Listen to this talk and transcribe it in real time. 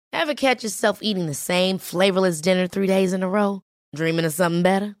Ever catch yourself eating the same flavorless dinner 3 days in a row? Dreaming of something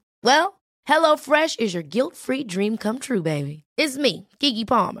better? Well, HelloFresh is your guilt-free dream come true, baby. It's me, Keke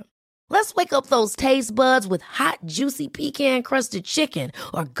Palmer. Let's wake up those taste buds with hot, juicy pecan-crusted chicken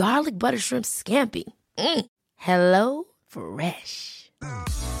or garlic butter shrimp scampi. Hello Fresh.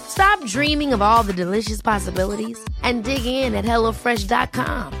 Stop dreaming of all the delicious possibilities and dig in at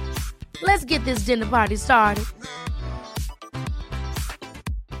HelloFresh.com. Let's get this dinner party started.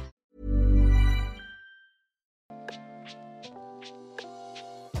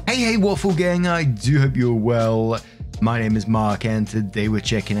 Hey, Waffle Gang, I do hope you're well. My name is Mark, and today we're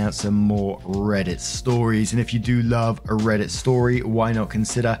checking out some more Reddit stories. And if you do love a Reddit story, why not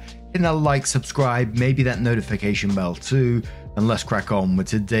consider hitting that like, subscribe, maybe that notification bell too. And let's crack on with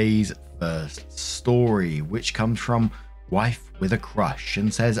today's first story, which comes from Wife with a Crush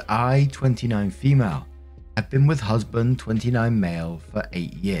and says, I, 29 female, have been with husband, 29 male, for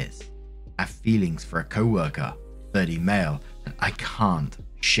 8 years. I have feelings for a co-worker, 30 male, and I can't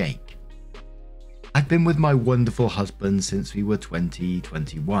shake. I've been with my wonderful husband since we were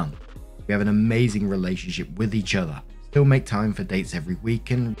 21. We have an amazing relationship with each other, still make time for dates every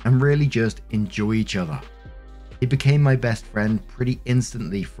week and really just enjoy each other. He became my best friend pretty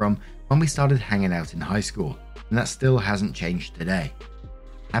instantly from when we started hanging out in high school, and that still hasn't changed today.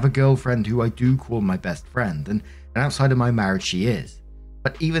 I have a girlfriend who I do call my best friend, and outside of my marriage she is,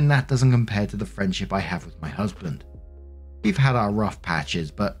 but even that doesn't compare to the friendship I have with my husband. We've had our rough patches,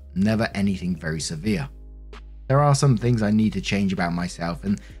 but never anything very severe. There are some things I need to change about myself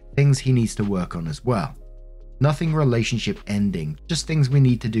and things he needs to work on as well. Nothing relationship ending, just things we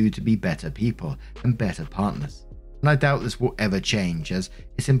need to do to be better people and better partners. And I doubt this will ever change, as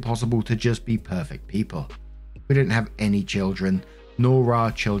it's impossible to just be perfect people. We don't have any children, nor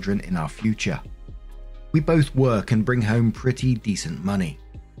are children in our future. We both work and bring home pretty decent money,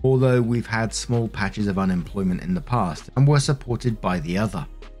 although we've had small patches of unemployment in the past and were supported by the other.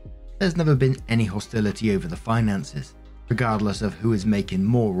 There's never been any hostility over the finances, regardless of who is making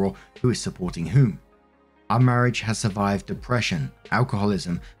more or who is supporting whom. Our marriage has survived depression,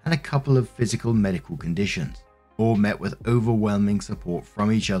 alcoholism, and a couple of physical medical conditions, all met with overwhelming support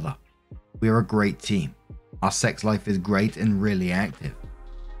from each other. We are a great team. Our sex life is great and really active.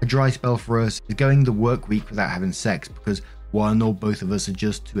 A dry spell for us is going the work week without having sex because one or both of us are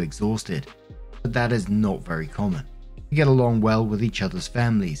just too exhausted, but that is not very common. We get along well with each other's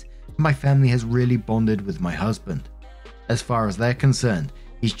families, and my family has really bonded with my husband. As far as they're concerned,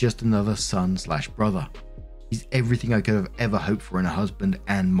 he's just another son/brother. He's everything I could have ever hoped for in a husband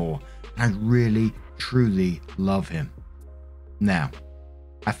and more, and I really, truly love him. Now,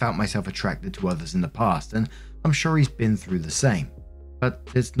 I felt myself attracted to others in the past, and I'm sure he's been through the same, but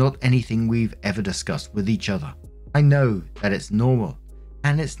it's not anything we've ever discussed with each other. I know that it's normal,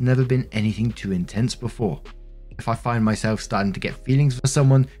 and it's never been anything too intense before. If I find myself starting to get feelings for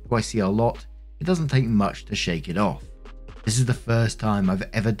someone who I see a lot, it doesn't take much to shake it off. This is the first time I've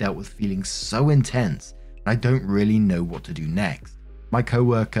ever dealt with feelings so intense, and I don't really know what to do next. My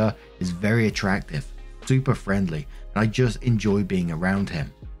co-worker is very attractive, super friendly, and I just enjoy being around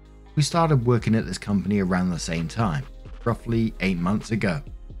him. We started working at this company around the same time, roughly 8 months ago.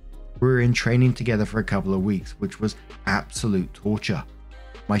 We were in training together for a couple of weeks, which was absolute torture.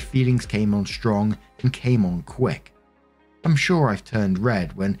 My feelings came on strong and came on quick. I'm sure I've turned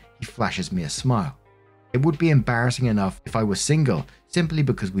red when he flashes me a smile. It would be embarrassing enough if I was single, simply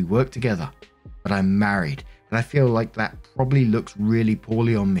because we work together. But I'm married, and I feel like that probably looks really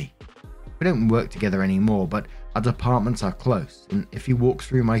poorly on me. We don't work together anymore, but our departments are close, and if he walks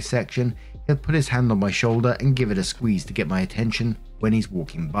through my section, he'll put his hand on my shoulder and give it a squeeze to get my attention when he's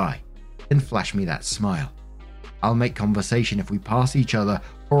walking by. Then flash me that smile. I'll make conversation if we pass each other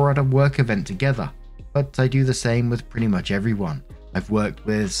or at a work event together, but I do the same with pretty much everyone I've worked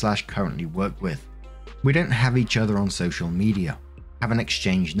with/currently work with. We don't have each other on social media, haven't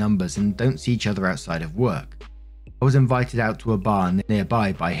exchanged numbers, and don't see each other outside of work. I was invited out to a bar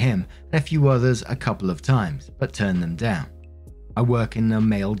nearby by him and a few others a couple of times, but turned them down. I work in a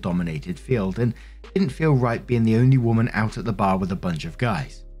male-dominated field and didn't feel right being the only woman out at the bar with a bunch of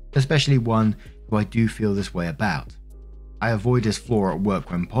guys, especially one who I do feel this way about. I avoid his floor at work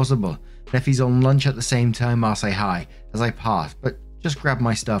when possible, and if he's on lunch at the same time, I'll say hi as I pass, but just grab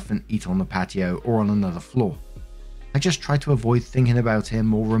my stuff and eat on the patio or on another floor. I just try to avoid thinking about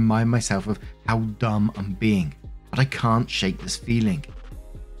him or remind myself of how dumb I'm being, but I can't shake this feeling.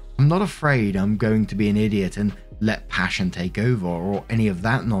 I'm not afraid I'm going to be an idiot and let passion take over or any of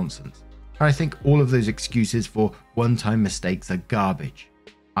that nonsense. And I think all of those excuses for one-time mistakes are garbage.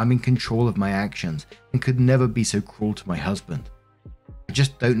 I'm in control of my actions and could never be so cruel to my husband. I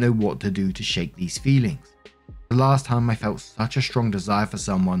just don't know what to do to shake these feelings. The last time I felt such a strong desire for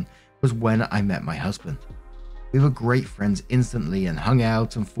someone was when I met my husband. We were great friends instantly and hung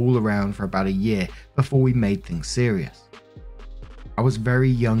out and fooled around for about a year before we made things serious. I was very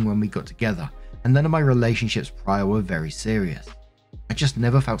young when we got together, and none of my relationships prior were very serious. I just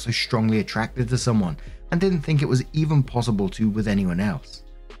never felt so strongly attracted to someone and didn't think it was even possible to with anyone else.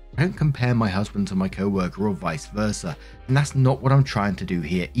 I don't compare my husband to my coworker or vice versa, and that's not what I'm trying to do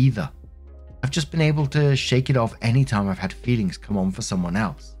here either. I've just been able to shake it off anytime I've had feelings come on for someone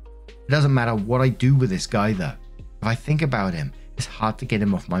else. It doesn't matter what I do with this guy though. If I think about him, it's hard to get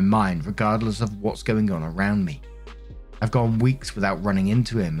him off my mind regardless of what's going on around me. I've gone weeks without running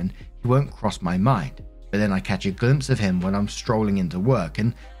into him and he won't cross my mind, but then I catch a glimpse of him when I'm strolling into work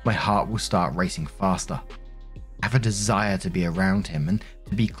and my heart will start racing faster. I have a desire to be around him and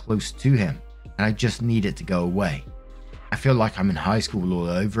to be close to him, and I just need it to go away. I feel like I'm in high school all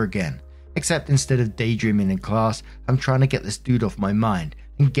over again, except instead of daydreaming in class, I'm trying to get this dude off my mind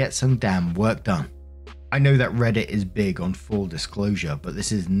and get some damn work done. I know that Reddit is big on full disclosure, but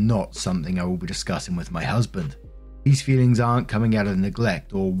this is not something I will be discussing with my husband. These feelings aren't coming out of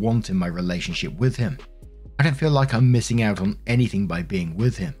neglect or wanting my relationship with him. I don't feel like I'm missing out on anything by being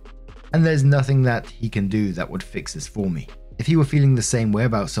with him. And there's nothing that he can do that would fix this for me. If he were feeling the same way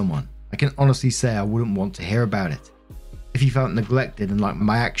about someone, I can honestly say I wouldn't want to hear about it. If he felt neglected and like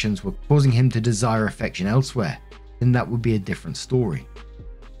my actions were causing him to desire affection elsewhere, then that would be a different story.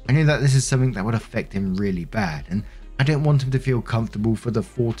 I know that this is something that would affect him really bad, and I don't want him to feel comfortable for the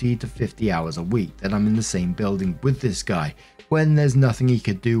 40 to 50 hours a week that I'm in the same building with this guy when there's nothing he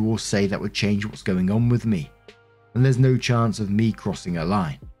could do or say that would change what's going on with me, and there's no chance of me crossing a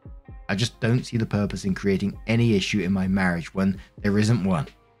line. I just don't see the purpose in creating any issue in my marriage when there isn't one.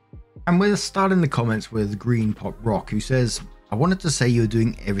 And we're starting the comments with Green Pop Rock, who says, I wanted to say you're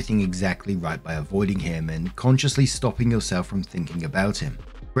doing everything exactly right by avoiding him and consciously stopping yourself from thinking about him.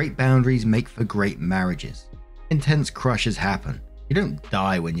 Great boundaries make for great marriages. Intense crushes happen. You don't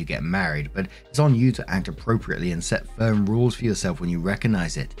die when you get married, but it's on you to act appropriately and set firm rules for yourself when you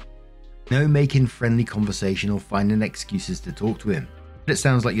recognize it. No making friendly conversation or finding excuses to talk to him, but it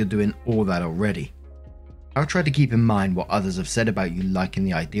sounds like you're doing all that already. I'll try to keep in mind what others have said about you liking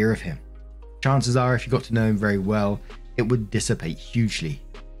the idea of him. Chances are if you got to know him very well, it would dissipate hugely.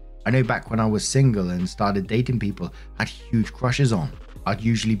 I know back when I was single and started dating people I had huge crushes on, I'd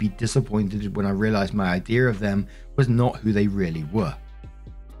usually be disappointed when I realized my idea of them was not who they really were.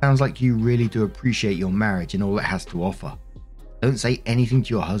 Sounds like you really do appreciate your marriage and all it has to offer. Don't say anything to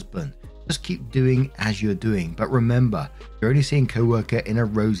your husband. Just keep doing as you're doing, but remember, you're only seeing coworker in a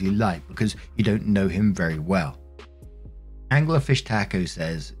rosy light because you don't know him very well. Anglerfish Taco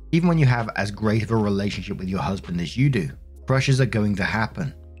says, even when you have as great of a relationship with your husband as you do, crushes are going to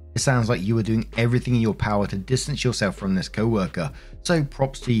happen. It sounds like you were doing everything in your power to distance yourself from this coworker, so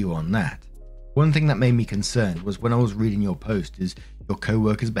props to you on that. One thing that made me concerned was when I was reading your post is your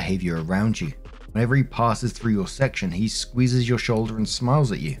coworker's behavior around you. Whenever he passes through your section, he squeezes your shoulder and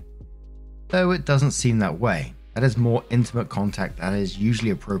smiles at you. Though it doesn't seem that way, that is more intimate contact that is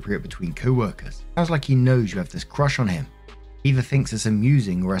usually appropriate between coworkers. Sounds like he knows you have this crush on him. He either thinks it's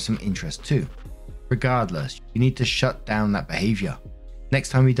amusing or has some interest too. Regardless, you need to shut down that behavior. Next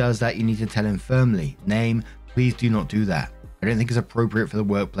time he does that, you need to tell him firmly, name, please do not do that. I don't think it's appropriate for the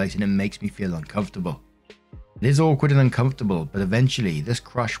workplace and it makes me feel uncomfortable. It is awkward and uncomfortable, but eventually this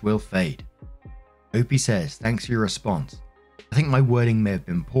crush will fade. Opie says, thanks for your response. I think my wording may have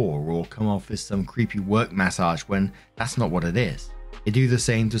been poor or come off as some creepy work massage when that's not what it is. I do the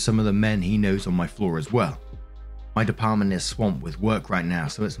same to some of the men he knows on my floor as well. My department is swamped with work right now,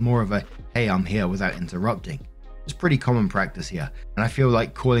 so it's more of a, hey, I'm here without interrupting. It's pretty common practice here, and I feel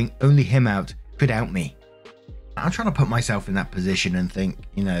like calling only him out could out me. I'm trying to put myself in that position and think,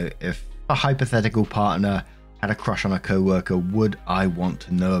 if a hypothetical partner had a crush on a coworker, would I want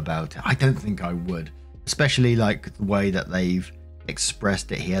to know about it? I don't think I would, especially like the way that they've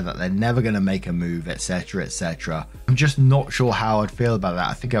expressed it here, that they're never going to make a move, etc, etc. I'm just not sure how I'd feel about that.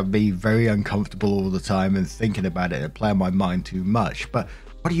 I think I'd be very uncomfortable all the time and thinking about it and play on my mind too much. But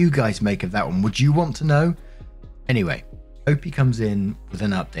what do you guys make of that one? Would you want to know? Anyway, Opie comes in with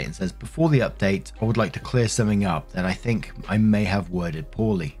an update and says, before the update, I would like to clear something up that I think I may have worded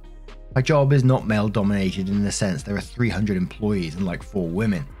poorly. My job is not male dominated in the sense there are 300 employees and like 4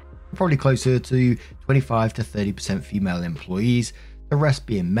 women. Probably closer to 25 to 30% female employees, the rest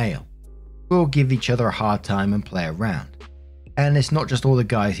being male. We'll give each other a hard time and play around. And it's not just all the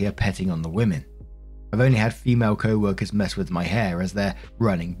guys here petting on the women. I've only had female co-workers mess with my hair as they're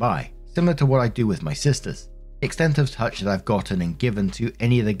running by, similar to what I do with my sisters. The extent of touch that I've gotten and given to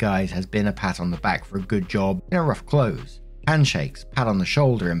any of the guys has been a pat on the back for a good job in a rough close, handshakes, pat on the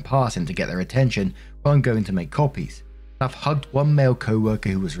shoulder in passing to get their attention while I'm going to make copies. I've hugged one male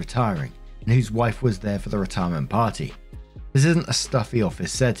co-worker who was retiring and whose wife was there for the retirement party. This isn't a stuffy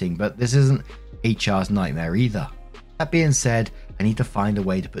office setting, but this isn't HR's nightmare either. That being said, I need to find a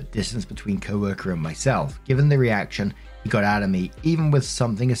way to put distance between co-worker and myself, given the reaction he got out of me, even with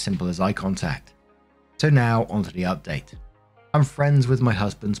something as simple as eye contact. So now, onto the update. I'm friends with my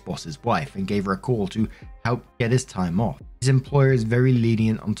husband's boss's wife and gave her a call to help get his time off. His employer is very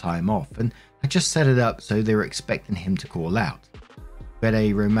lenient on time off, and I just set it up so they were expecting him to call out. We had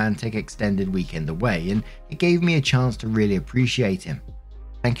a romantic extended weekend away, and it gave me a chance to really appreciate him.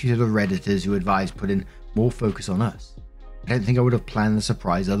 Thank you to the Redditors who advised putting more focus on us. I don't think I would have planned the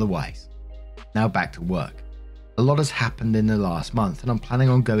surprise otherwise. Now back to work. A lot has happened in the last month, and I'm planning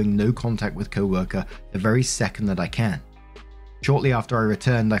on going no contact with co-worker the very second that I can. Shortly after I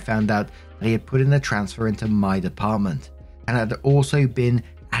returned, I found out that he had put in a transfer into my department, and had also been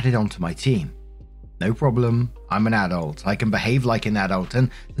added onto my team. No problem, I'm an adult, I can behave like an adult,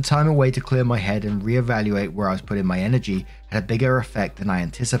 and the time away to clear my head and reevaluate where I was putting my energy had a bigger effect than I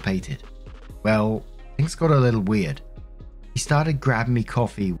anticipated. Well, things got a little weird. He started grabbing me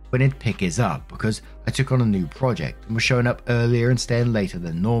coffee when he'd pick his up because I took on a new project and was showing up earlier and staying later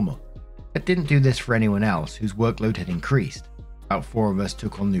than normal. I didn't do this for anyone else whose workload had increased. About 4 of us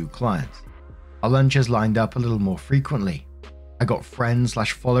took on new clients. Our lunches lined up a little more frequently. I got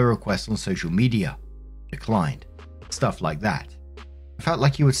friend/follow requests on social media. Declined. Stuff like that. I felt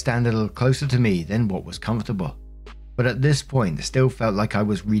like he would stand a little closer to me than what was comfortable. But at this point, it still felt like I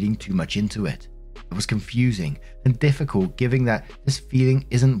was reading too much into it. It was confusing and difficult given that this feeling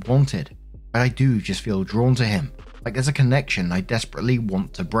isn't wanted, but I do just feel drawn to him, like there's a connection I desperately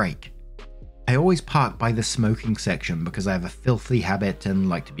want to break. I always park by the smoking section because I have a filthy habit and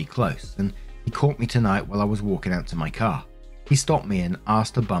like to be close, and he caught me tonight while I was walking out to my car. He stopped me and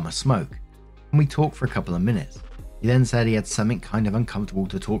asked to bum a smoke, and we talked for a couple of minutes. He then said he had something kind of uncomfortable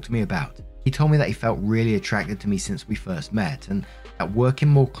to talk to me about. He told me that he felt really attracted to me since we first met, and that working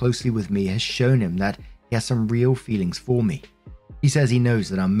more closely with me has shown him that he has some real feelings for me. He says he knows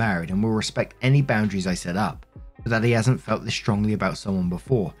that I'm married and will respect any boundaries I set up, but that he hasn't felt this strongly about someone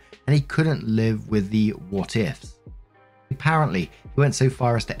before, and he couldn't live with the what ifs. Apparently, he went so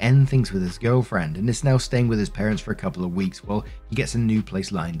far as to end things with his girlfriend and is now staying with his parents for a couple of weeks while he gets a new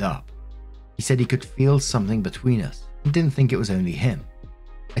place lined up. He said he could feel something between us and didn't think it was only him.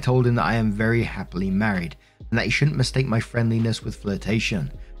 I told him that I am very happily married and that he shouldn't mistake my friendliness with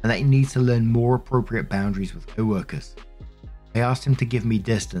flirtation and that he needs to learn more appropriate boundaries with co-workers. I asked him to give me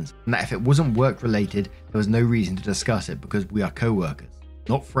distance and that if it wasn't work related, there was no reason to discuss it because we are co-workers,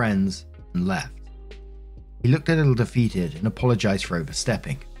 not friends, and left. He looked a little defeated and apologized for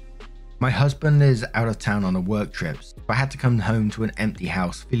overstepping. My husband is out of town on a work trip, so I had to come home to an empty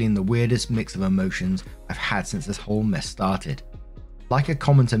house feeling the weirdest mix of emotions I've had since this whole mess started. Like a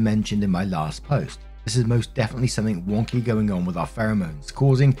commenter mentioned in my last post, this is most definitely something wonky going on with our pheromones,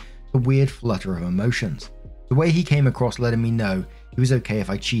 causing the weird flutter of emotions. The way he came across letting me know he was okay if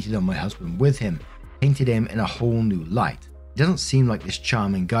I cheated on my husband with him painted him in a whole new light. He doesn't seem like this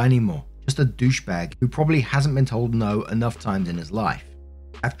charming guy anymore, just a douchebag who probably hasn't been told no enough times in his life.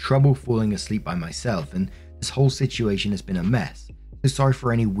 I have trouble falling asleep by myself and this whole situation has been a mess, so sorry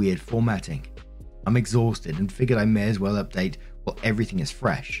for any weird formatting. I'm exhausted and figured I may as well update while everything is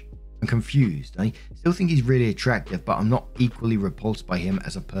fresh. I'm confused. I still think he's really attractive, but I'm not equally repulsed by him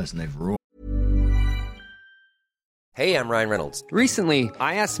as a person overall. Hey, I'm Ryan Reynolds. Recently,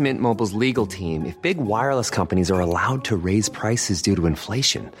 I asked Mint Mobile's legal team if big wireless companies are allowed to raise prices due to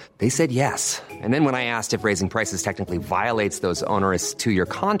inflation. They said yes. And then when I asked if raising prices technically violates those onerous 2-year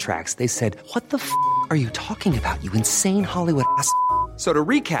contracts, they said, "What the f*** are you talking about, you insane Hollywood ass?" So to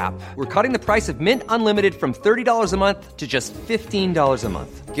recap, we're cutting the price of Mint Unlimited from $30 a month to just $15 a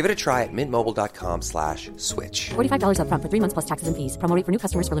month. Give it a try at mintmobile.com/switch. $45 up front for 3 months plus taxes and fees. Promo rate for new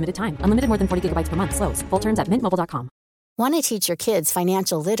customers for limited time. Unlimited more than 40 gigabytes per month. Slows full terms at mintmobile.com. Want to teach your kids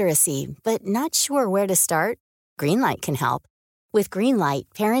financial literacy, but not sure where to start? Greenlight can help. With Greenlight,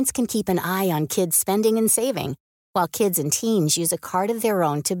 parents can keep an eye on kids' spending and saving, while kids and teens use a card of their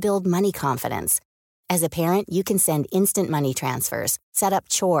own to build money confidence. As a parent, you can send instant money transfers, set up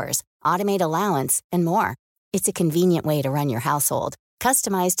chores, automate allowance, and more. It's a convenient way to run your household,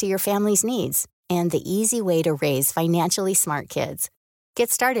 customized to your family's needs, and the easy way to raise financially smart kids. Get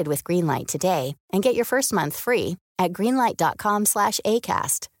started with Greenlight today and get your first month free at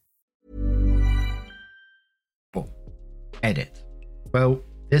greenlight.com/ACAST. Edit. Well,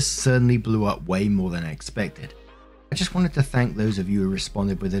 This certainly blew up way more than I expected. I just wanted to thank those of you who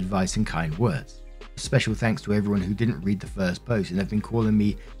responded with advice and kind words. A special thanks to everyone who didn't read the first post and have been calling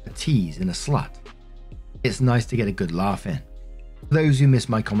me a tease and a slut. It's nice to get a good laugh in. For those who missed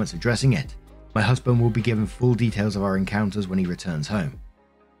my comments addressing it, my husband will be given full details of our encounters when he returns home.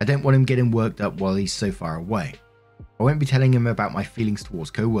 I don't want him getting worked up while he's so far away. I won't be telling him about my feelings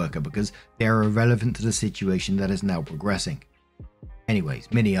towards co-worker because they are irrelevant to the situation that is now progressing. Anyways,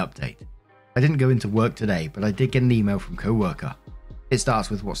 mini update. I didn't go into work today, but I did get an email from co-worker. It starts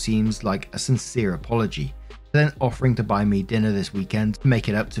with what seems like a sincere apology, then offering to buy me dinner this weekend to make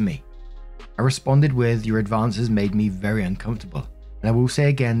it up to me. I responded with, "Your advances made me very uncomfortable, and I will say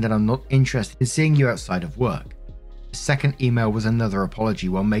again that I'm not interested in seeing you outside of work." The second email was another apology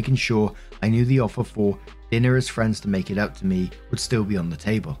while making sure I knew the offer for dinner as friends to make it up to me would still be on the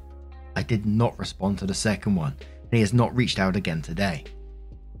table. I did not respond to the second one, and he has not reached out again today.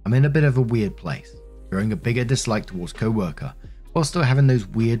 I'm in a bit of a weird place, growing a bigger dislike towards co-worker, while still having those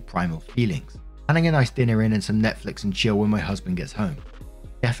weird primal feelings. Planning a nice dinner in and some Netflix and chill when my husband gets home.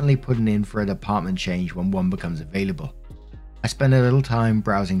 Definitely putting in for an apartment change when one becomes available. I spend a little time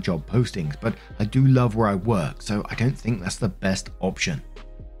browsing job postings, but I do love where I work, so I don't think that's the best option.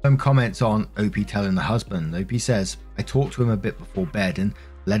 Some comments on OP telling the husband. OP says, "I talked to him a bit before bed and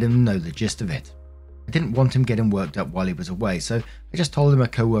let him know the gist of it. I didn't want him getting worked up while he was away, so I just told him a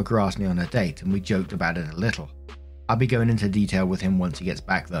co-worker asked me on a date and we joked about it a little. I'll be going into detail with him once he gets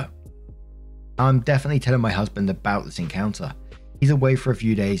back though." I'm definitely telling my husband about this encounter. He's away for a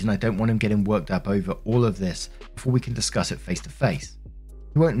few days and I don't want him getting worked up over all of this before we can discuss it face to face.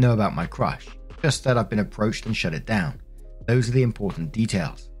 He won't know about my crush, just that I've been approached and shut it down. Those are the important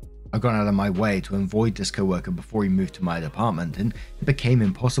details. I've gone out of my way to avoid this co-worker before he moved to my apartment and it became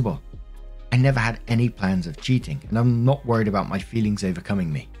impossible. I never had any plans of cheating and I'm not worried about my feelings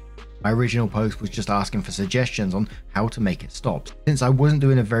overcoming me. My original post was just asking for suggestions on how to make it stop, since I wasn't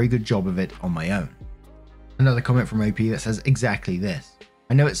doing a very good job of it on my own. Another comment from OP that says exactly this.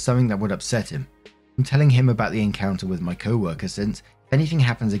 I know it's something that would upset him. I'm telling him about the encounter with my co-worker since if anything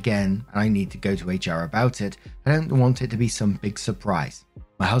happens again and I need to go to HR about it, I don't want it to be some big surprise.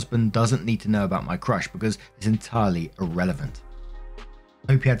 My husband doesn't need to know about my crush because it's entirely irrelevant.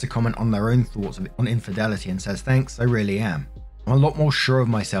 OP had to comment on their own thoughts on infidelity and says, "Thanks, I really am. I'm a lot more sure of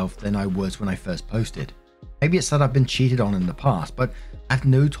myself than I was when I first posted. Maybe it's that I've been cheated on in the past, but I have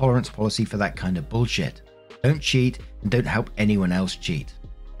no tolerance policy for that kind of bullshit. Don't cheat and don't help anyone else cheat."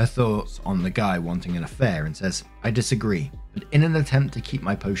 Her thoughts on the guy wanting an affair and says, "I disagree, but in an attempt to keep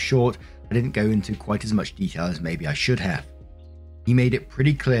my post short, I didn't go into quite as much detail as maybe I should have. He made it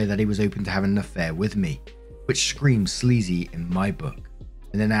pretty clear that he was open to having an affair with me, which screams sleazy in my book."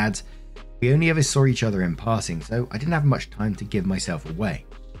 And then adds, "We only ever saw each other in passing, so I didn't have much time to give myself away.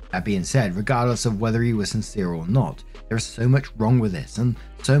 That being said, regardless of whether he was sincere or not, there is so much wrong with this and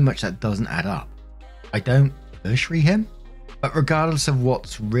so much that doesn't add up. I don't tertiary him, but regardless of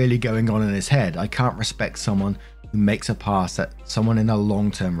what's really going on in his head, I can't respect someone who makes a pass at someone in a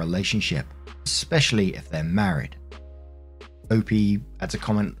long-term relationship, especially if they're married." OP adds a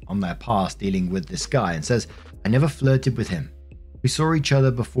comment on their past dealing with this guy and says, "I never flirted with him. We saw each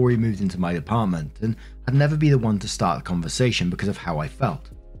other before he moved into my apartment, and I'd never be the one to start the conversation because of how I felt.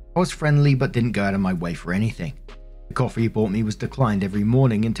 I was friendly but didn't go out of my way for anything. The coffee he bought me was declined every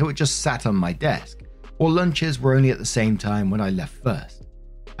morning until it just sat on my desk, or lunches were only at the same time when I left first.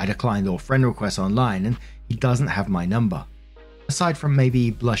 I declined all friend requests online and he doesn't have my number. Aside from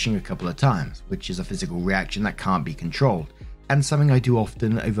maybe blushing a couple of times, which is a physical reaction that can't be controlled, and something I do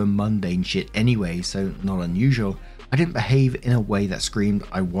often over mundane shit anyway, so not unusual, I didn't behave in a way that screamed,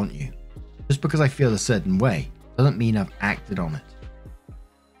 'I want you.' Just because I feel a certain way doesn't mean I've acted on it."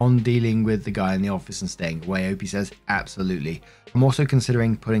 On dealing with the guy in the office and staying away, OP says, "Absolutely. I'm also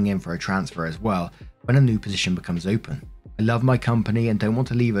considering putting in for a transfer as well when a new position becomes open. I love my company and don't want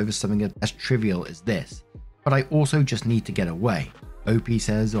to leave over something as trivial as this, but I also just need to get away." OP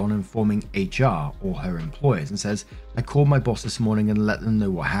says on informing HR or her employers and says, "I called my boss this morning and let them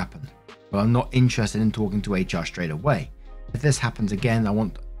know what happened. But I'm not interested in talking to HR straight away. If this happens again, I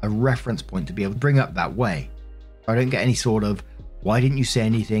want a reference point to be able to bring up that way. I don't get any sort of, 'Why didn't you say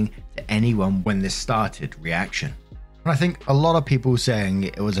anything to anyone when this started?' reaction." And I think a lot of people saying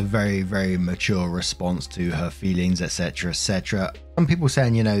it was a very, very mature response to her feelings, etc., etc. Some people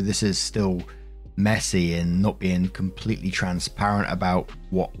saying, this is still messy and not being completely transparent about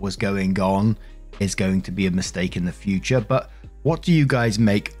what was going on is going to be a mistake in the future. But what do you guys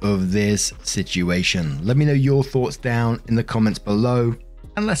make of this situation? Let me know your thoughts down in the comments below,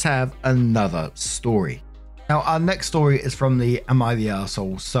 and let's have another story. Now, our next story is from the Am I the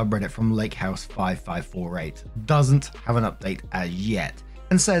Arsehole subreddit from Lakehouse5548. Doesn't have an update as yet,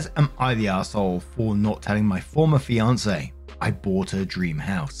 and says, Am I the arsehole for not telling my former fiance I bought her dream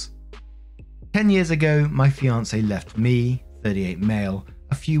house? 10 years ago, my fiance left me, 38 male,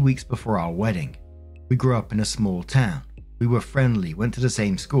 a few weeks before our wedding. We grew up in a small town. We were friendly, went to the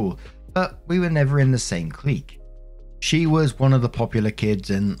same school, but we were never in the same clique. She was one of the popular kids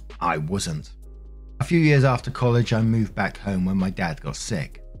and I wasn't. A few years after college, I moved back home when my dad got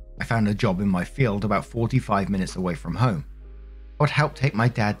sick. I found a job in my field about 45 minutes away from home. I would help take my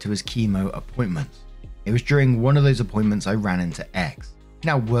dad to his chemo appointments. It was during one of those appointments I ran into X. She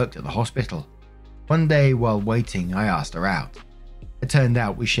now worked at the hospital. One day while waiting, I asked her out. It turned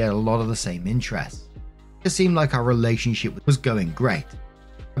out we shared a lot of the same interests. It seemed like our relationship was going great.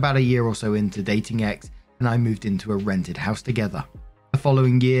 About a year or so into dating X, and I moved into a rented house together. The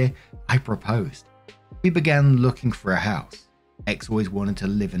following year, I proposed. We began looking for a house. X always wanted to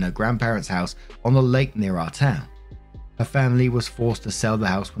live in her grandparents' house on the lake near our town. Her family was forced to sell the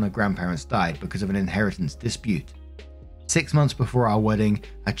house when her grandparents died because of an inheritance dispute. 6 months before our wedding,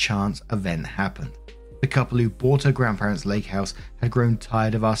 a chance event happened. The couple who bought her grandparents' lake house had grown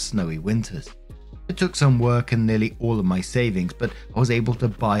tired of our snowy winters. It took some work and nearly all of my savings, but I was able to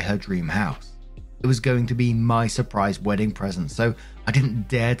buy her dream house. It was going to be my surprise wedding present, so I didn't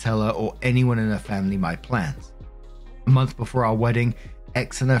dare tell her or anyone in her family my plans. A month before our wedding,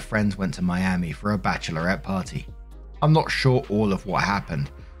 X and her friends went to Miami for a bachelorette party. I'm not sure all of what happened.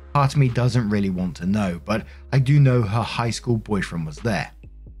 Part of me doesn't really want to know, but I do know her high school boyfriend was there.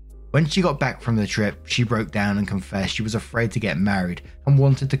 When she got back from the trip, she broke down and confessed she was afraid to get married and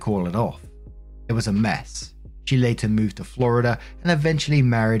wanted to call it off. It was a mess. She later moved to Florida and eventually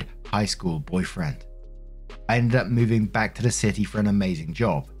married high school boyfriend. I ended up moving back to the city for an amazing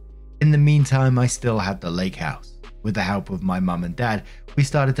job. In the meantime, I still had the lake house. With the help of my mum and dad, we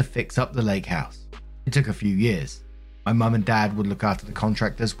started to fix up the lake house. It took a few years. My mum and dad would look after the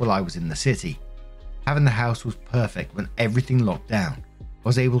contractors while I was in the city. Having the house was perfect when everything locked down. I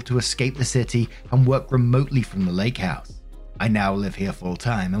was able to escape the city and work remotely from the lake house. I now live here full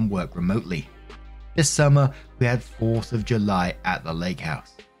time and work remotely. This summer, we had 4th of July at the lake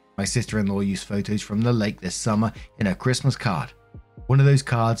house. My sister-in-law used photos from the lake this summer in her Christmas card. One of those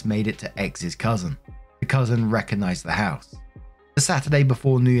cards made it to X's cousin. The cousin recognized the house. The Saturday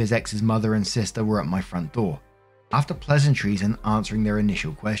before New Year's, X's mother and sister were at my front door. After pleasantries and answering their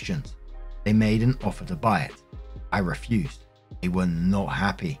initial questions, they made an offer to buy it. I refused. They were not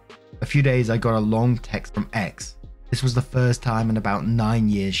happy. A few days I got a long text from X. This was the first time in about 9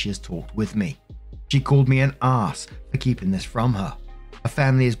 years she has talked with me. She called me an arse for keeping this from her. Her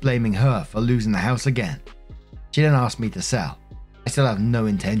family is blaming her for losing the house again. She then asked me to sell. I still have no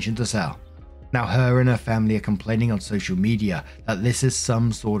intention to sell. Now her and her family are complaining on social media that this is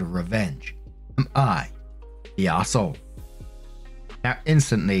some sort of revenge. Am I the arsehole? Now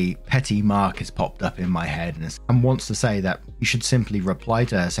instantly, Petty Mark has popped up in my head and wants to say that you should simply reply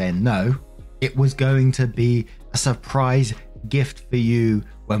to her saying, no, it was going to be a surprise gift for you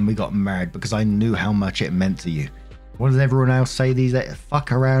when we got married because I knew how much it meant to you. What does everyone else say these days?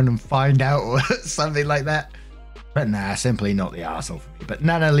 Fuck around and find out or something like that. But nah, simply not the arsehole for me. But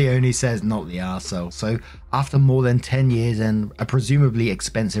Nana Leone says not the arsehole. So after more than 10 years and a presumably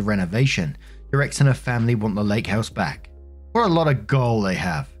expensive renovation, your ex and her family want the lake house back. What a lot of gall they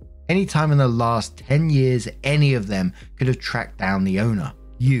have. Anytime in the last 10 years, any of them could have tracked down the owner,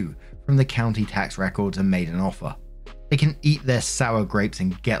 you, from the county tax records and made an offer. They can eat their sour grapes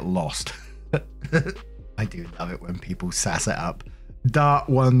and get lost. I do love it when people sass it up.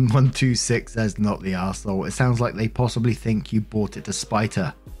 Dart1126 says not the arsehole. It sounds like they possibly think you bought it to spite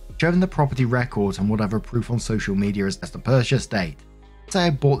her. Show them the property records and whatever proof on social media as the purchase date. Say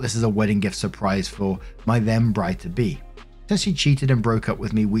I bought this as a wedding gift surprise for my then bride-to-be. Since she cheated and broke up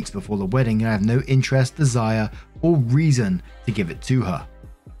with me weeks before the wedding, I have no interest, desire, or reason to give it to her.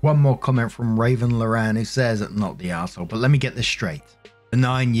 One more comment from Raven Loran who says not the arsehole, but let me get this straight. For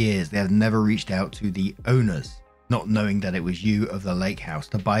 9 years, they have never reached out to the owners, not knowing that it was you of the lake house,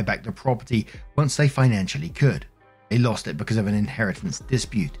 to buy back the property once they financially could. They lost it because of an inheritance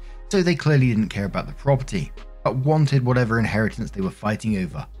dispute, so they clearly didn't care about the property, but wanted whatever inheritance they were fighting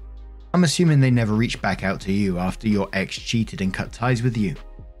over. I'm assuming they never reached back out to you after your ex cheated and cut ties with you.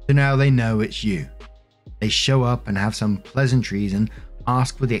 So now they know it's you. They show up and have some pleasantries and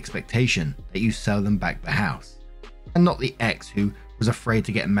ask with the expectation that you sell them back the house. And not the ex who was afraid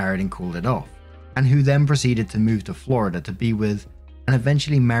to get married and called it off, and who then proceeded to move to Florida to be with and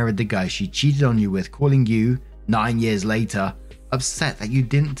eventually married the guy she cheated on you with, calling you, 9 years later, upset that you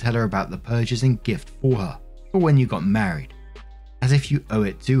didn't tell her about the purchase and gift for her. or when you got married, as if you owe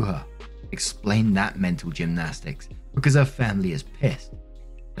it to her. Explain that mental gymnastics because her family is pissed.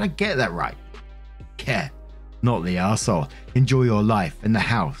 Did I get that right? Care, not the arsehole. Enjoy your life in the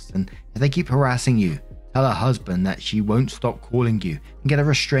house, and if they keep harassing you, tell her husband that she won't stop calling you and get a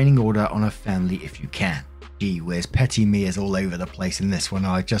restraining order on her family if you can. Gee whiz, petty me is all over the place in this one.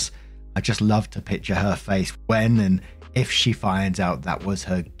 I just love to picture her face when and if she finds out that was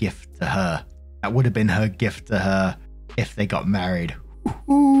her gift to her. That would have been her gift to her if they got married.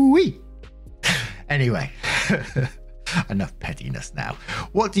 Ooh-wee. Anyway, enough pettiness now.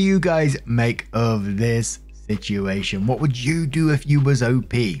 What do you guys make of this situation? What would you do if you was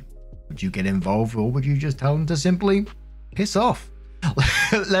OP? Would you get involved, or would you just tell them to simply piss off?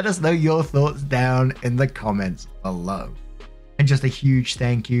 Let us know your thoughts down in the comments below. And just a huge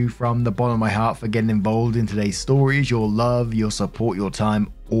thank you from the bottom of my heart for getting involved in today's stories. Your love, your support, your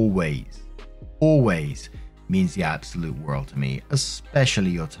time always means the absolute world to me,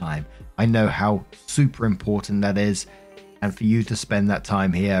 especially your time. I know how super important that is, and for you to spend that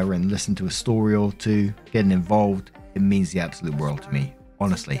time here and listen to a story or two, getting involved, it means the absolute world to me.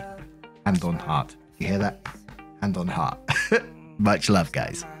 Honestly, hand on heart. You hear that? Hand on heart. Much love,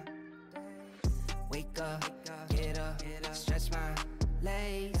 guys. Wake up, get up, stretch my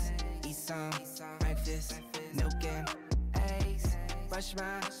legs, eat some breakfast, milk and eggs, brush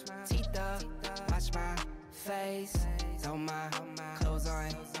my teeth up, wash my face, throw my clothes on,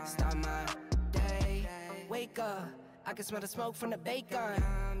 start my day. Wake up, I can smell the smoke from the bacon.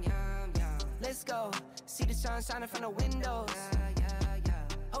 Let's go, see the sun shining from the windows.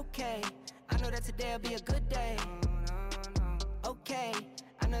 Okay, I know that today'll be a good day. Okay,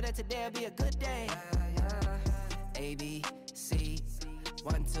 I know that today'll be a good day. A, B, C,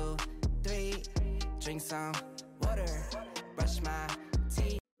 1, 2, 3. Drink some water, brush my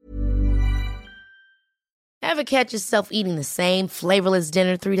teeth. Ever catch yourself eating the same flavorless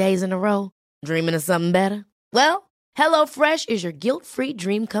dinner 3 days in a row? Dreaming of something better? Well, HelloFresh is your guilt-free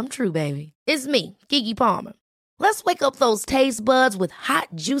dream come true, baby. It's me, Keke Palmer. Let's wake up those taste buds with hot,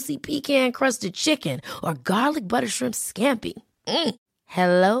 juicy pecan-crusted chicken or garlic butter shrimp scampi.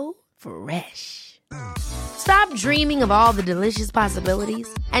 Hello Fresh. Stop dreaming of all the delicious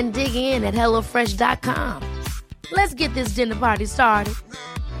possibilities and dig in at HelloFresh.com. Let's get this dinner party started.